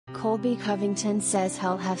Colby Covington says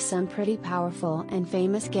he'll have some pretty powerful and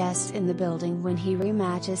famous guests in the building when he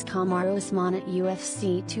rematches Kamaru Usman at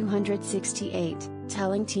UFC 268,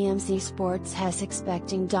 telling TMZ Sports he's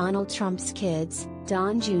expecting Donald Trump's kids,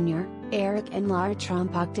 Don Jr., Eric and Lara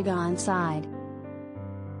Trump Octagon-side.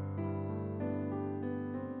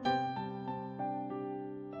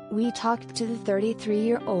 We talked to the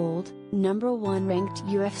 33-year-old, #1 ranked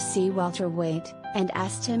UFC welterweight, and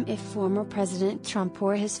asked him if former President Trump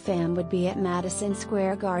or his fam would be at Madison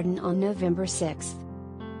Square Garden on November 6.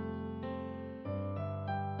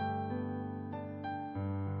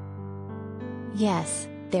 Yes,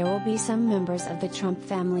 there will be some members of the Trump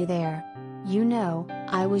family there. You know,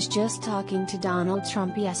 I was just talking to Donald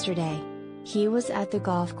Trump yesterday. He was at the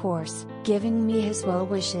golf course, giving me his well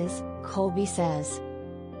wishes, Colby says.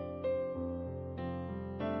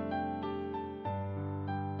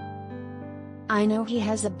 I know he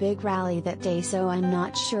has a big rally that day, so I'm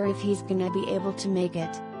not sure if he's gonna be able to make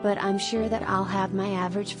it, but I'm sure that I'll have my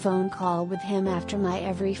average phone call with him after my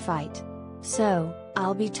every fight. So,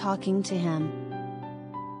 I'll be talking to him.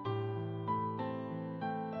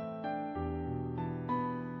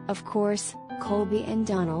 Of course, Colby and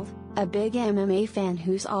Donald, a big MMA fan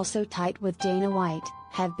who's also tight with Dana White,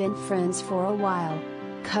 have been friends for a while.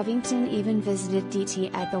 Covington even visited DT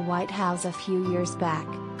at the White House a few years back.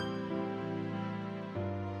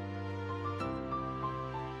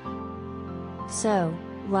 So,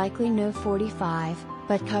 likely no 45,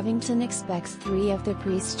 but Covington expects 3 of the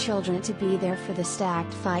priest's children to be there for the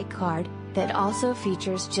stacked fight card, that also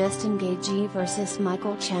features Justin Gaethje vs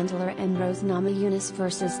Michael Chandler and Rose Namajunas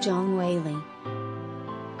vs John Whaley.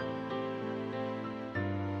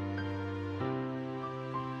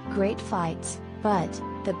 Great fights, but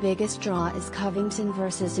the biggest draw is Covington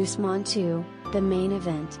vs Usman 2, the main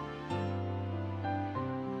event.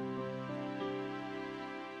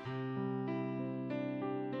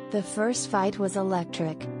 The first fight was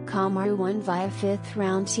electric. Kamaru won via 5th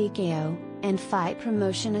round TKO, and fight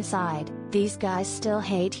promotion aside, these guys still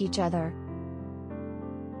hate each other.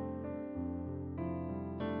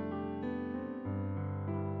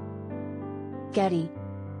 Getty.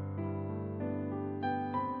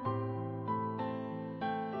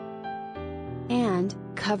 And,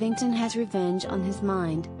 Covington has revenge on his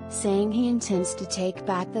mind, saying he intends to take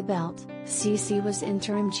back the belt. CC was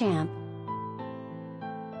interim champ.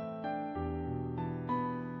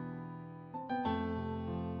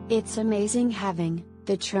 It's amazing having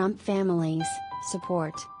the Trump family's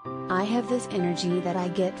support. I have this energy that I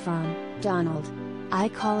get from Donald. I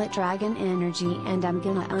call it dragon energy, and I'm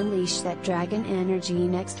gonna unleash that dragon energy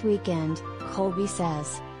next weekend, Colby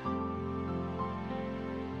says.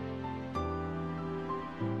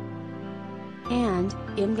 And,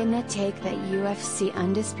 I'm gonna take that UFC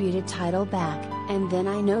undisputed title back, and then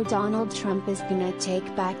I know Donald Trump is gonna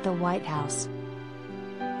take back the White House.